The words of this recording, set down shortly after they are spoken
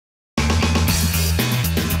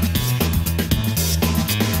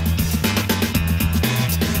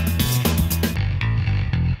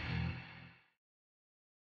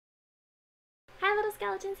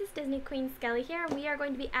Skeletons, it's Disney Queen Skelly here, and we are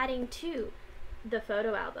going to be adding to the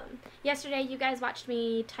photo album. Yesterday you guys watched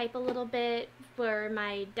me type a little bit for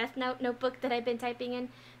my Death Note notebook that I've been typing in.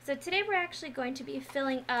 So today we're actually going to be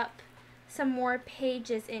filling up some more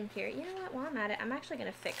pages in here. You know what, while I'm at it, I'm actually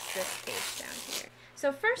going to fix this page down here.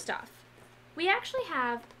 So first off, we actually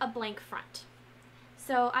have a blank front.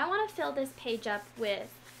 So I want to fill this page up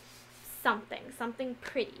with something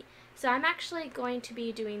pretty. So I'm actually going to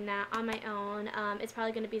be doing that on my own. It's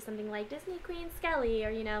probably going to be something like Disney Queen Skelly, or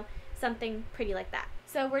you know, something pretty like that.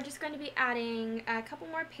 So we're just going to be adding a couple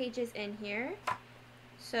more pages in here.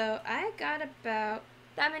 So I got about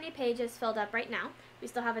that many pages filled up right now. We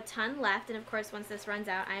still have a ton left, and of course once this runs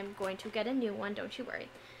out I'm going to get a new one, don't you worry.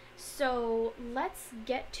 So let's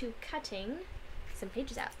get to cutting some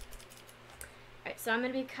pages out. Alright, so I'm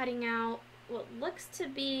going to be cutting out what looks to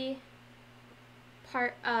be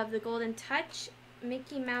part of the Golden Touch,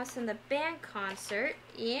 Mickey Mouse and the Band concert,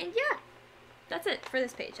 and yeah, that's it for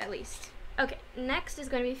this page at least. Okay, next is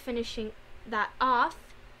going to be finishing that off.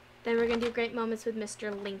 Then we're going to do Great Moments with Mr.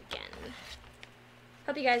 Lincoln.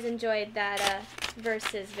 Hope you guys enjoyed that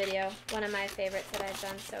versus video, one of my favorites that I've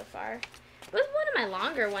done so far. It was one of my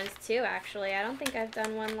longer ones too, actually. I don't think I've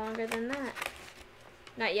done one longer than that.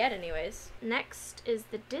 Not yet anyways. Next is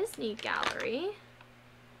the Disney Gallery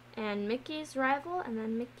and Mickey's Rival, and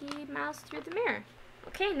then Mickey Mouse Through the Mirror.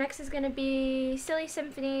 Okay, next is going to be Silly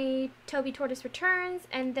Symphony, Toby Tortoise Returns,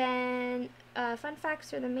 and then Fun Facts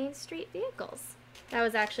for the Main Street Vehicles. That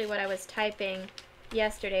was actually what I was typing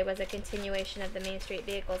yesterday, was a continuation of the Main Street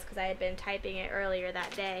Vehicles, because I had been typing it earlier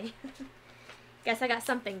that day. Guess I got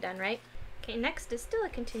something done, right? Okay, next is still a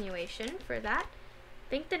continuation for that. I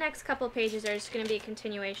think the next couple pages are just going to be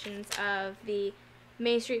continuations of the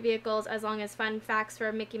Main Street Vehicles, as long as Fun Facts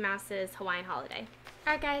for Mickey Mouse's Hawaiian Holiday.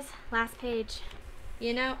 Alright guys, last page.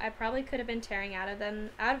 You know, I probably could have been tearing them out of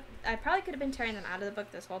the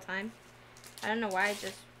book this whole time. I don't know why,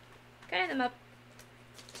 just cutting them up.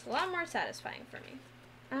 It's a lot more satisfying for me.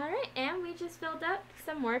 Alright, and we just filled up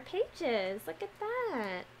some more pages. Look at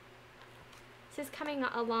that. This is coming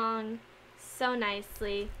along so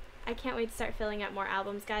nicely. I can't wait to start filling up more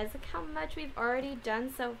albums, guys. Look how much we've already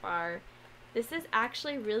done so far. This is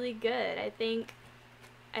actually really good. I think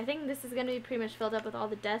this is going to be pretty much filled up with all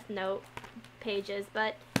the Death Note pages,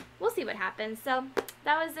 but we'll see what happens. So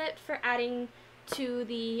that was it for adding to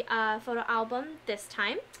the photo album this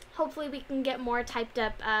time. Hopefully we can get more typed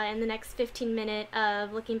up in the next 15-minute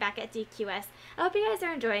of looking back at DQS. I hope you guys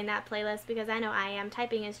are enjoying that playlist, because I know I am.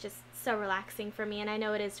 Typing is just so relaxing for me, and I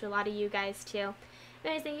know it is to a lot of you guys too.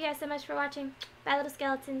 Anyways, thank you guys so much for watching. Bye, little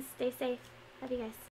skeletons. Stay safe. Love you guys.